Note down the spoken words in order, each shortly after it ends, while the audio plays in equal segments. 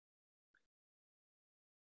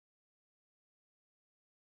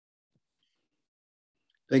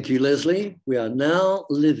Thank you, Leslie. We are now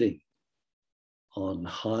living on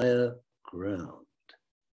higher ground.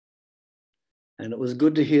 And it was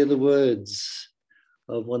good to hear the words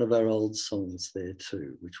of one of our old songs there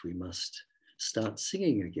too, which we must start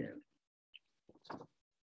singing again.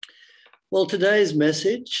 Well, today's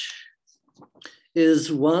message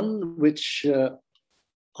is one which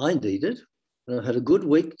I needed. And I had a good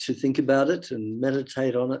week to think about it and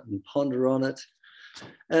meditate on it and ponder on it.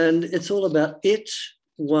 And it's all about it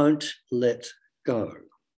won't let go.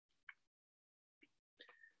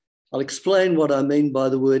 I'll explain what I mean by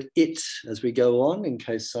the word it as we go on, in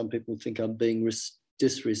case some people think I'm being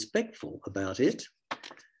disrespectful about it,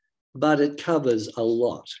 but it covers a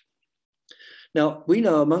lot. Now, we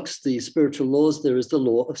know amongst the spiritual laws, there is the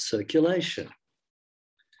law of circulation.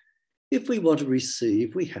 If we want to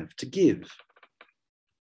receive, we have to give.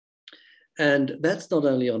 And that's not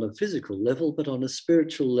only on a physical level, but on a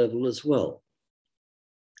spiritual level as well.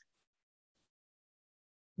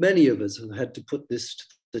 Many of us have had to put this to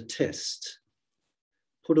the test,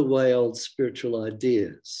 put away old spiritual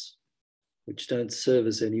ideas which don't serve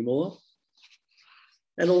us anymore,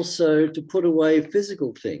 and also to put away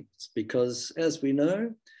physical things, because as we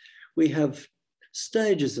know, we have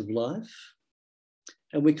stages of life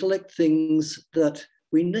and we collect things that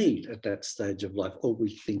we need at that stage of life, or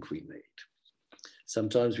we think we need.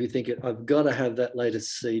 Sometimes we think, I've got to have that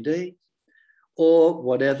latest CD or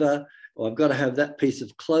whatever, or I've got to have that piece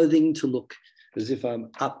of clothing to look as if I'm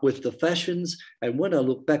up with the fashions. And when I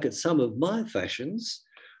look back at some of my fashions,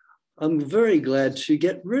 I'm very glad to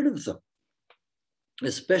get rid of them,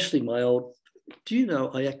 especially my old, do you know,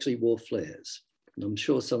 I actually wore flares. And I'm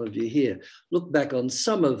sure some of you here look back on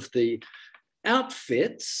some of the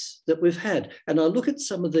outfits that we've had. And I look at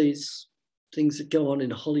some of these things that go on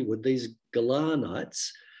in Hollywood, these gala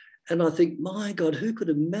nights, and I think, my God, who could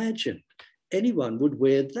imagine anyone would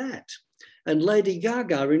wear that? And Lady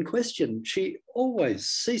Gaga in question, she never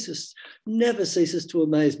ceases to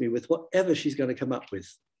amaze me with whatever she's going to come up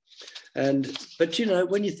with. But you know,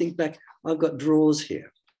 when you think back, I've got drawers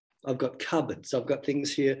here, I've got cupboards, I've got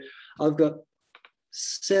things here, I've got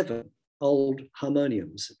 7 old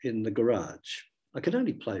harmoniums in the garage. I can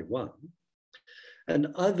only play one. And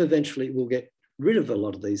I've eventually will get rid of a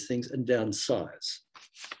lot of these things and downsize.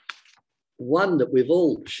 One that we've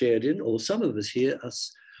all shared in, or some of us here,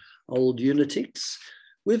 us old lunatics,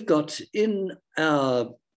 we've got in our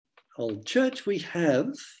old church, we have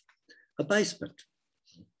a basement.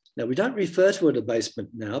 Now, we don't refer to it a basement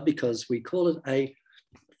now because we call it a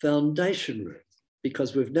foundation room,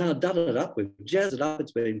 because we've now done it up, we've jazzed it up,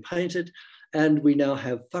 it's been painted, and we now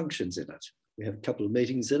have functions in it. We have a couple of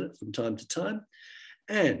meetings in it from time to time.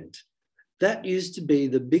 And that used to be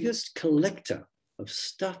the biggest collector of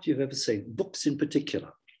stuff you've ever seen, books in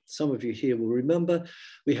particular. Some of you here will remember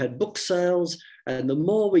we had book sales, and the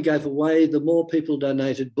more we gave away, the more people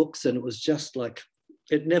donated books, and it was just like,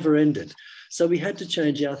 it never ended. So we had to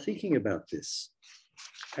change our thinking about this.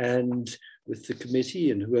 And with the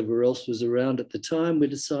committee and whoever else was around at the time, we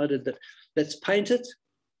decided that let's paint it.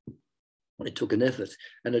 It took an effort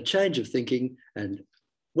and a change of thinking, and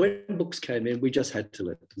when books came in, we just had to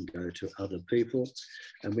let them go to other people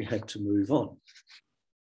and we had to move on.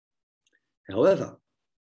 However,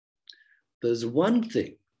 there's one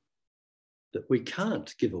thing that we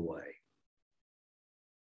can't give away,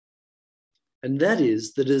 and that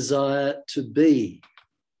is the desire to be.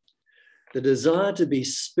 The desire to be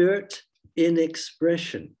spirit in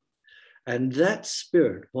expression. And that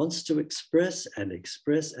spirit wants to express and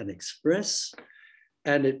express and express,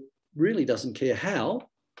 and it really doesn't care how,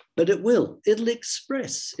 but it will. It'll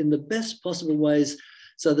express in the best possible ways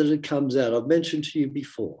so that it comes out. I've mentioned to you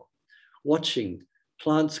before, watching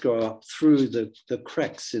plants grow up through the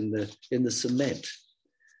cracks in the cement.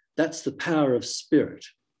 That's the power of spirit.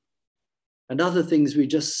 And other things we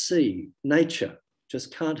just see, nature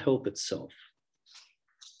just can't help itself.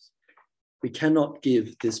 We cannot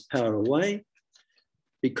give this power away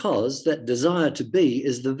because that desire to be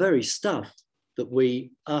is the very stuff that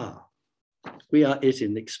we are. We are it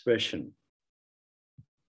in expression.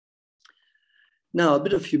 Now, a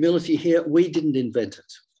bit of humility here. We didn't invent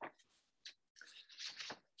it.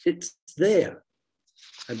 It's there,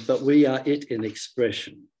 but we are it in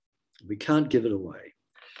expression. We can't give it away.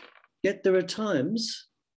 Yet there are times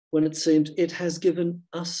when it seems it has given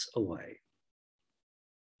us away.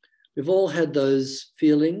 We've all had those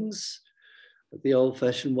feelings, the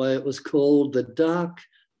old-fashioned way it was called, the dark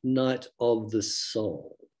night of the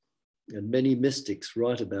soul. And many mystics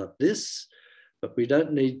write about this, but we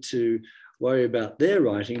don't need to worry about their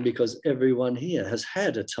writing because everyone here has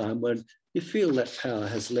had a time when you feel that power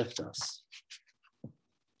has left us.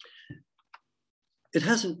 It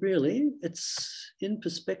hasn't really. It's in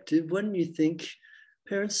perspective when you think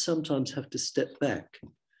parents sometimes have to step back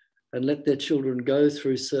and let their children go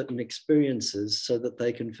through certain experiences so that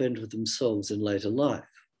they can fend for themselves in later life.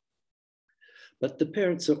 But the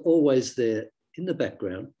parents are always there in the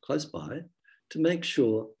background, close by, to make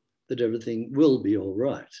sure that everything will be all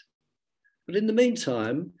right. But in the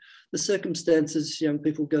meantime, the circumstances young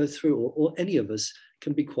people go through, or any of us,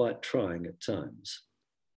 can be quite trying at times.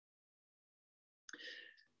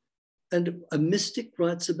 And a mystic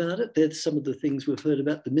writes about it. There's some of the things we've heard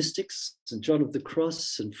about, the mystics, St. John of the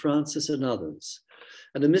Cross, St. Francis and others.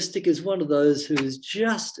 And a mystic is one of those who is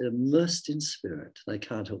just immersed in spirit. They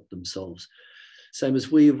can't help themselves. Same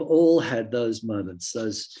as we've all had those moments,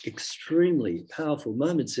 those extremely powerful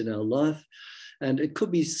moments in our life. And it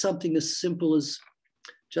could be something as simple as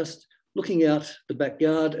just looking out the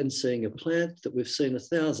backyard and seeing a plant that we've seen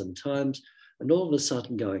 1,000 times, and all of a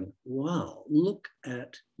sudden going, wow, look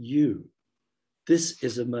at you. This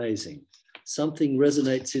is amazing. Something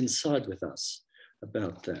resonates inside with us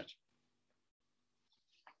about that.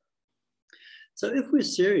 So if we're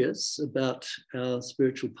serious about our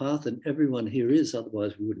spiritual path, and everyone here is,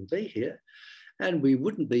 otherwise we wouldn't be here, and we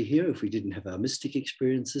wouldn't be here if we didn't have our mystic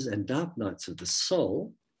experiences and dark nights of the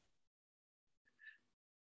soul,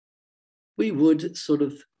 we would sort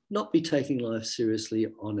of not be taking life seriously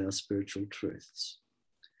on our spiritual truths.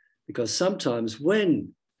 Because sometimes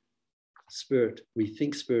when we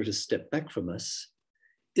think spirit has stepped back from us,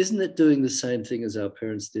 isn't it doing the same thing as our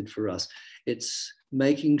parents did for us? It's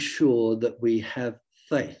making sure that we have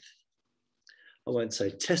faith. I won't say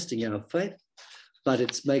testing our faith, but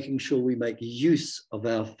it's making sure we make use of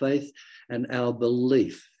our faith and our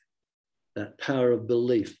belief, that power of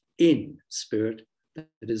belief in spirit that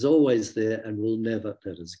is always there and will never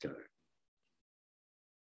let us go.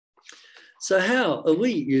 So how are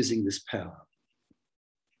we using this power?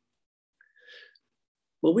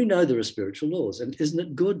 Well, we know there are spiritual laws, and isn't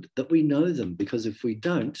it good that we know them? Because if we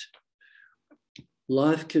don't,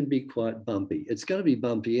 life can be quite bumpy. It's going to be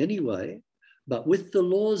bumpy anyway, but with the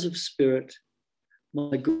laws of spirit,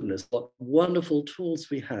 my goodness, what wonderful tools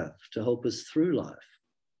we have to help us through life.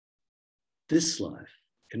 This life,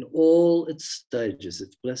 in all its stages,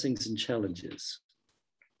 its blessings and challenges.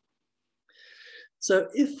 So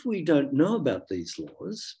if we don't know about these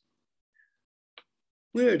laws,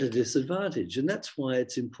 we're at a disadvantage. And that's why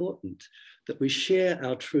it's important that we share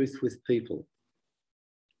our truth with people.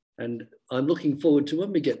 And I'm looking forward to,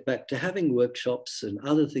 when we get back, to having workshops and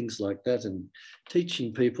other things like that, and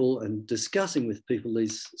teaching people and discussing with people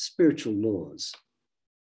these spiritual laws.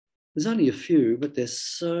 There's only a few, but they're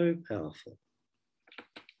so powerful.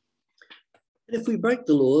 And if we break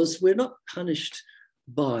the laws, we're not punished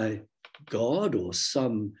by God or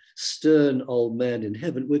some stern old man in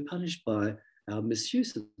heaven. We're punished by our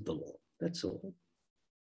misuse of the law. That's all.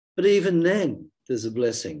 But even then, there's a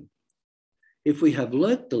blessing. If we have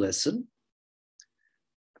learnt the lesson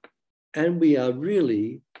and we are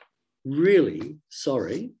really, really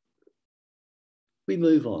sorry, we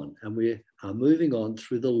move on, and we are moving on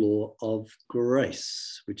through the law of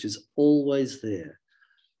grace, which is always there.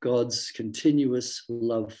 God's continuous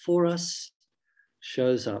love for us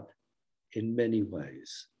shows up in many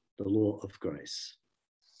ways, the law of grace.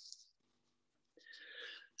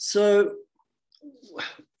 So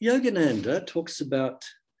Yogananda talks about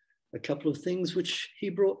a couple of things which he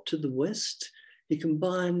brought to the West. He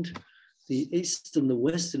combined the East and the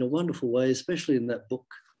West in a wonderful way, especially in that book,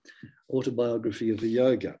 Autobiography of a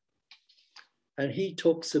Yoga. And he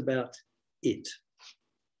talks about it.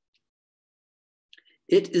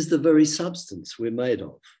 It is the very substance we're made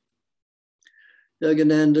of.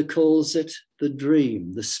 Yogananda calls it the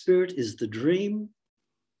dream. The spirit is the dream,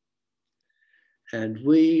 and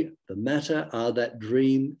we, the matter, are that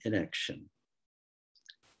dream in action.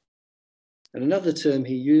 And another term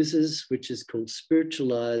he uses, which is called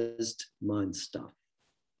spiritualized mind stuff,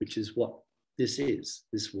 which is what this is,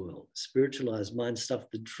 this world. Spiritualized mind stuff,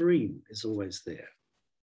 the dream is always there.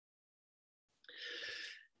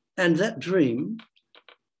 And that dream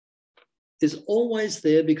is always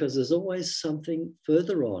there because there's always something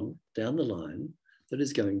further on down the line that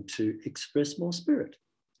is going to express more spirit.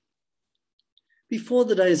 Before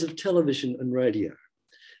the days of television and radio,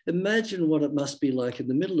 imagine what it must be like in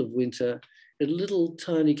the middle of winter in a little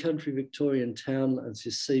tiny country Victorian town, as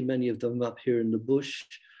you see many of them up here in the bush.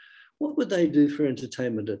 What would they do for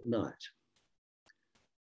entertainment at night?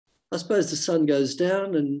 I suppose the sun goes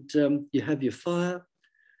down and you have your fire,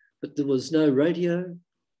 but there was no radio,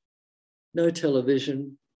 no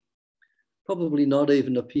television, probably not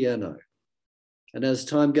even a piano. And as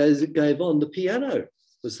time gave on, the piano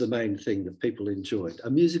was the main thing that people enjoyed, are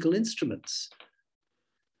musical instruments.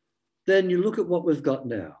 Then you look at what we've got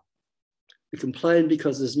now. We complain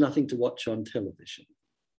because there's nothing to watch on television.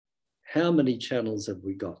 How many channels have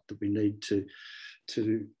we got that we need to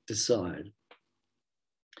decide?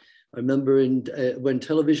 I remember when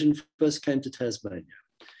television first came to Tasmania,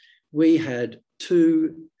 we had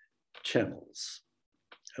 2 channels.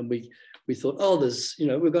 And we thought, oh, there's,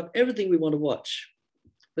 we've got everything we want to watch.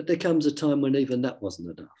 But there comes a time when even that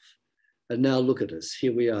wasn't enough. And now look at us,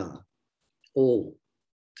 here we are, all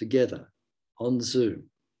together on Zoom.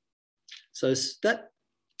 So that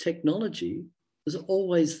technology was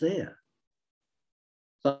always there.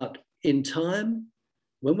 But in time,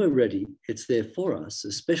 when we're ready, it's there for us,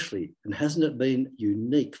 especially, and hasn't it been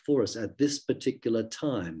unique for us at this particular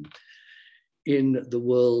time in the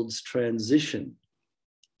world's transition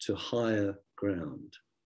to higher ground?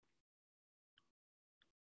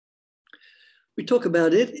 We talk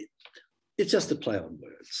about it, it's just a play on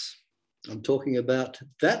words. I'm talking about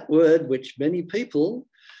that word which many people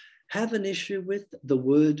have an issue with, the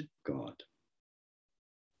word God.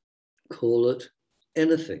 Call it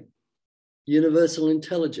anything. Universal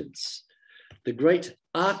intelligence. The great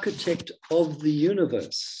architect of the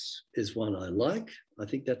universe is one I like. I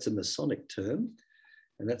think that's a Masonic term,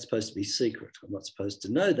 and that's supposed to be secret. I'm not supposed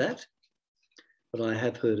to know that, but I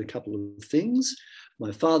have heard a couple of things.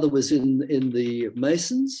 My father was in the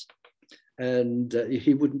Masons, and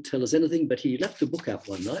he wouldn't tell us anything, but he left a book out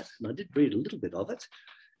one night, and I did read a little bit of it,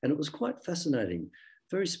 and it was quite fascinating.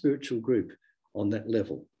 Very spiritual group on that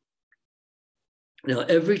level. Now,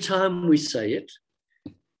 every time we say it,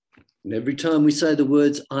 and every time we say the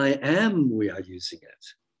words I am, we are using it.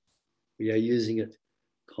 We are using it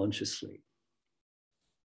consciously.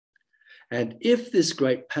 And if this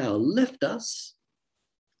great power left us,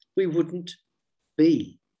 we wouldn't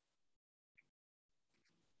be.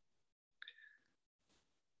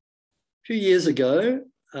 A few years ago,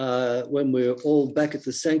 when we were all back at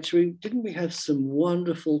the sanctuary, didn't we have some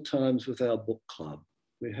wonderful times with our book club?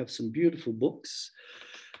 We have some beautiful books.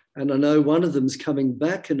 And I know one of them's coming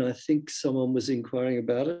back, and I think someone was inquiring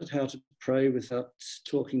about it, how to pray without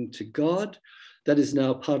talking to God. That is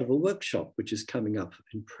now part of a workshop, which is coming up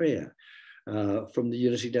in prayer from the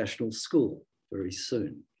Unity National School very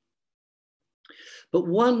soon. But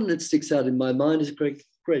one that sticks out in my mind is Greg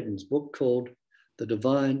Graydon's book called The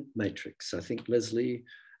Divine Matrix. I think Leslie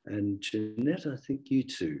and Jeanette, I think you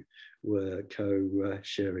two were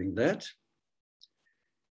co-sharing that.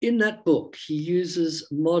 In that book, he uses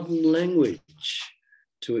modern language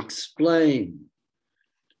to explain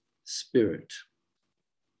spirit.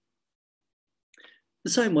 The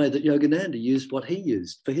same way that Yogananda used what he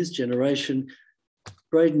used. For his generation,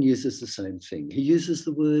 Braden uses the same thing. He uses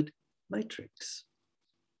the word matrix.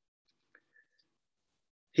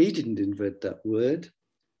 He didn't invent that word.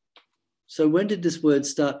 So when did this word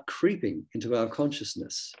start creeping into our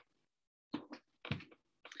consciousness?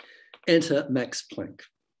 Enter Max Planck.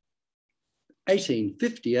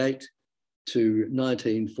 1858 to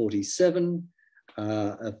 1947,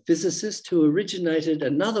 a physicist who originated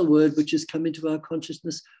another word which has come into our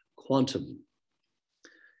consciousness, quantum.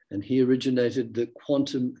 And he originated the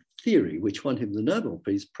quantum theory, which won him the Nobel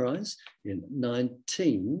Peace Prize in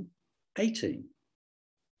 1918.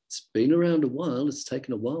 It's been around a while. It's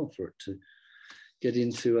taken a while for it to get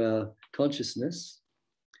into our consciousness.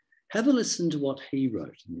 Have a listen to what he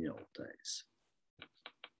wrote in the old days.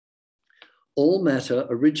 All matter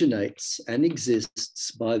originates and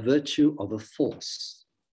exists by virtue of a force.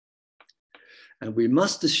 And we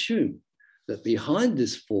must assume that behind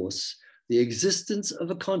this force, the existence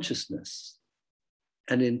of a consciousness,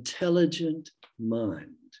 an intelligent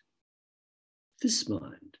mind. This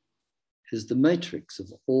mind is the matrix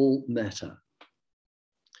of all matter.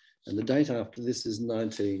 And the date after this is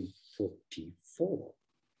 1944.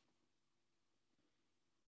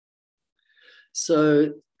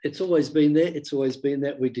 So it's always been there. It's always been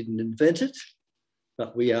that. We didn't invent it,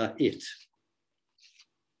 but we are it.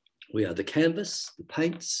 We are the canvas, the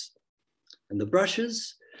paints, and the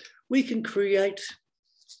brushes. We can create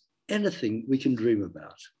anything we can dream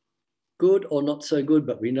about, good or not so good,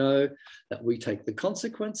 but we know that we take the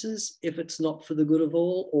consequences if it's not for the good of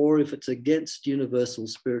all, or if it's against universal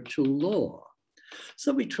spiritual law.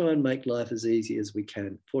 So we try and make life as easy as we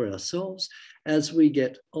can for ourselves as we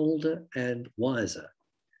get older and wiser.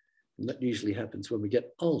 And that usually happens when we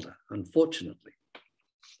get older, unfortunately.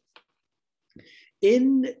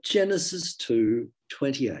 In Genesis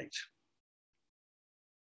 2:28,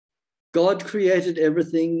 God created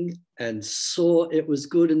everything and saw it was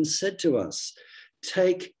good and said to us,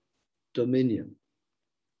 take dominion.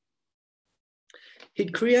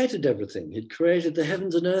 He'd created everything. He'd created the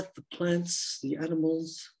heavens and earth, the plants, the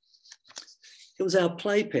animals. It was our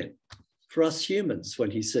playpen for us humans when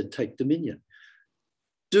he said, take dominion.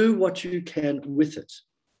 Do what you can with it.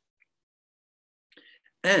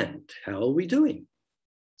 And how are we doing?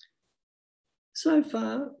 So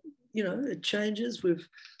far, it changes with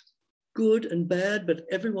good and bad, but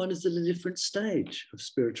everyone is at a different stage of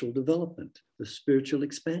spiritual development, of spiritual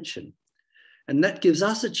expansion. And that gives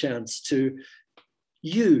us a chance to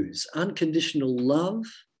use unconditional love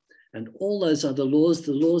and all those other laws,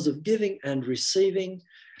 the laws of giving and receiving,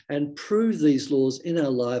 and prove these laws in our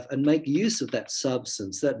life and make use of that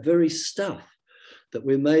substance, that very stuff that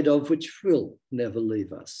we're made of, which will never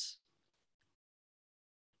leave us.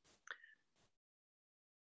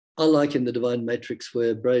 I like in the Divine Matrix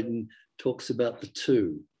where Braden talks about the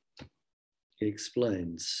two. He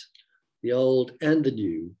explains the old and the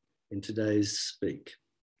new in today's speak.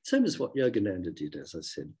 Same as what Yogananda did, as I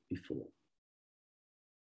said before.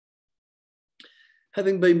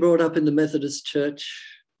 Having been brought up in the Methodist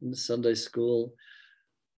Church, in the Sunday school,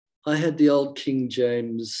 I had the old King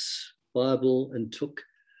James Bible and took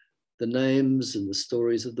the names and the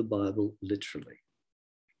stories of the Bible literally.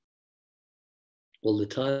 Well, the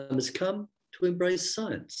time has come to embrace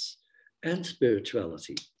science and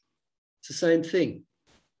spirituality. It's the same thing,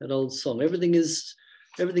 that old song.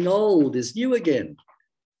 Everything old is new again.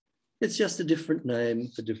 It's just a different name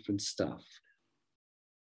for different stuff.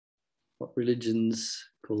 What religions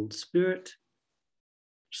called spirit,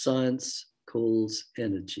 science calls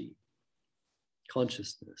energy,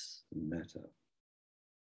 consciousness, and matter.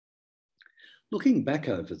 Looking back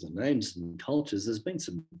over the names and cultures, there's been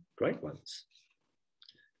some great ones.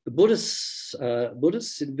 The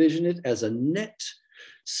Buddhists envision it as a net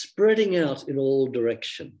spreading out in all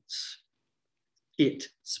directions. It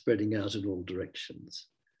spreading out in all directions.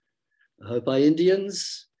 The Hopi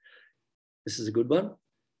Indians, this is a good one.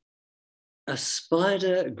 A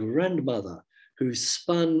spider grandmother who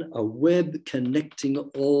spun a web connecting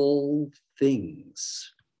all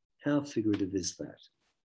things. How figurative is that?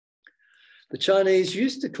 The Chinese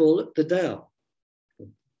used to call it the Tao,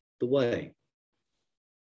 the way.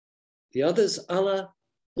 The others, Allah,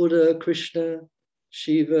 Buddha, Krishna,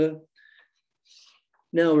 Shiva.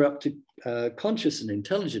 Now we're up to conscious and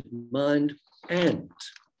intelligent mind and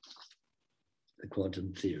the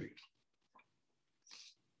quantum theory.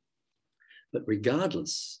 But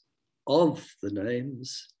regardless of the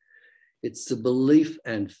names, it's the belief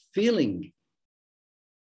and feeling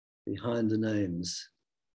behind the names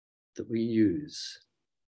that we use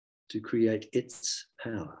to create its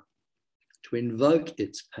power, to invoke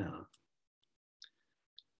its power.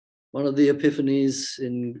 One of the epiphanies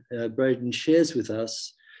in Braden shares with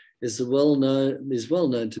us is well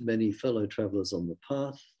known to many fellow travelers on the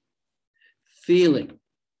path. Feeling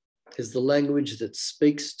is the language that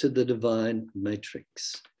speaks to the divine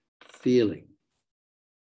matrix. Feeling.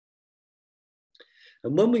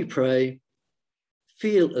 And when we pray,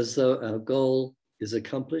 feel as though our goal is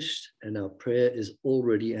accomplished and our prayer is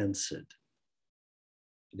already answered.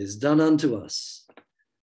 It is done unto us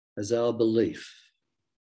as our belief.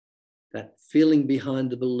 That feeling behind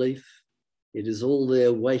the belief, it is all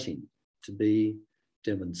there waiting to be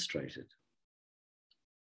demonstrated.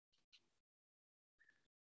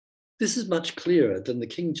 This is much clearer than the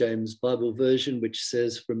King James Bible version, which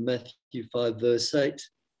says from Matthew 5, verse 8,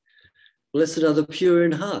 "Blessed are the pure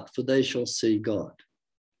in heart, for they shall see God."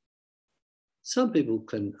 Some people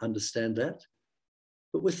can understand that,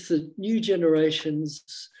 but with the new generations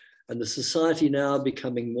and the society now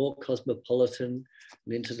becoming more cosmopolitan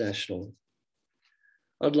and international,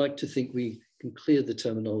 I'd like to think we can clear the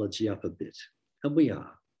terminology up a bit, and we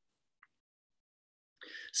are.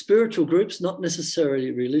 Spiritual groups, not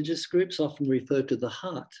necessarily religious groups, often refer to the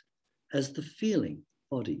heart as the feeling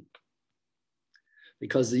body,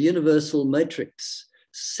 because the universal matrix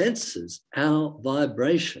senses our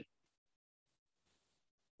vibration.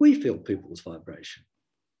 We feel people's vibration,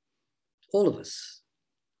 all of us.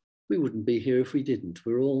 We wouldn't be here if we didn't.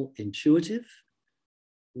 We're all intuitive,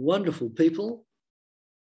 wonderful people.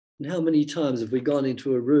 And how many times have we gone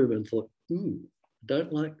into a room and thought,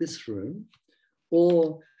 don't like this room?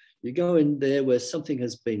 Or you go in there where something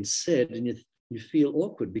has been said and you feel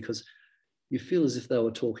awkward because you feel as if they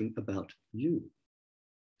were talking about you.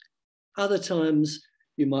 Other times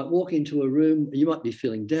you might walk into a room, you might be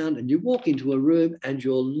feeling down and you walk into a room and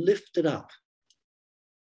you're lifted up.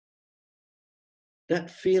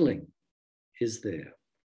 That feeling is there.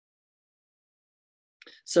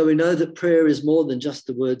 So we know that prayer is more than just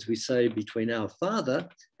the words we say between our Father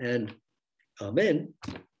and Amen.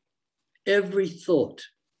 Every thought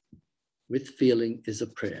with feeling is a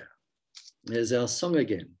prayer. There's our song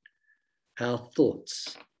again. Our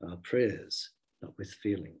thoughts are prayers, but with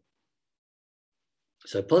feeling.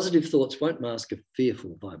 So positive thoughts won't mask a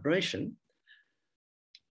fearful vibration.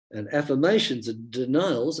 And affirmations and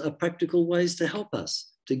denials are practical ways to help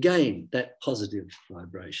us to gain that positive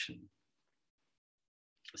vibration.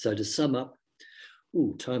 So to sum up,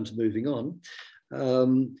 time's moving on.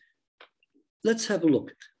 Let's have a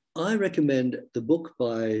look. I recommend the book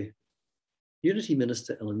by Unity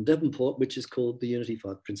Minister Ellen Davenport, which is called The Unity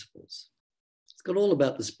 5 Principles. It's got all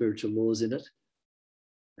about the spiritual laws in it,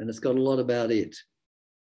 and it's got a lot about it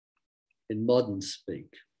in modern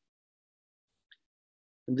speak.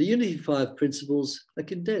 And the Unity 5 Principles are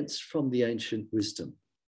condensed from the ancient wisdom,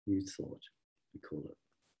 New Thought, we call it.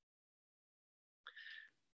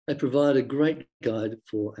 They provide a great guide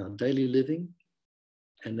for our daily living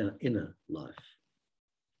and our inner life.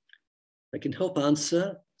 They can help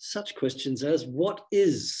answer such questions as, what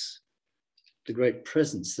is the great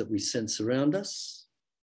presence that we sense around us?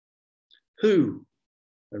 Who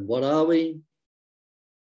and what are we?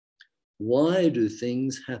 Why do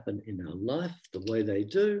things happen in our life the way they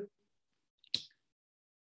do?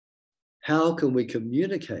 How can we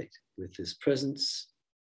communicate with this presence?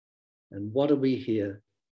 And what are we here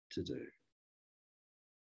to do?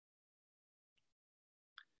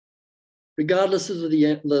 Regardless of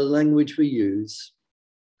the language we use,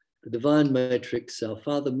 the divine matrix, our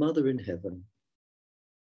Father, Mother in heaven,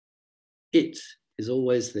 it is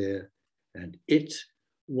always there and it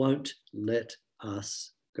won't let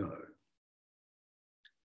us go.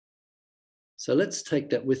 So let's take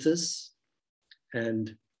that with us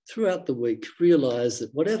and throughout the week realize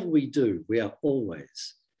that whatever we do, we are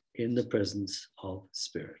always in the presence of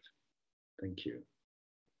Spirit. Thank you.